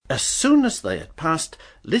As soon as they had passed,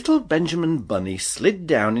 little Benjamin Bunny slid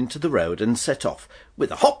down into the road and set off,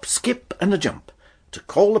 with a hop, skip, and a jump, to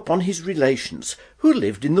call upon his relations, who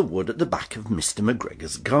lived in the wood at the back of Mr.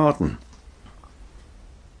 McGregor's garden.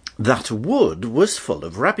 That wood was full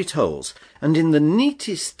of rabbit holes, and in the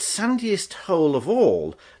neatest, sandiest hole of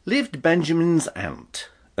all lived Benjamin's aunt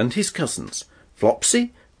and his cousins,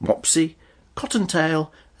 Flopsy, Mopsy,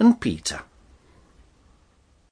 Cottontail, and Peter.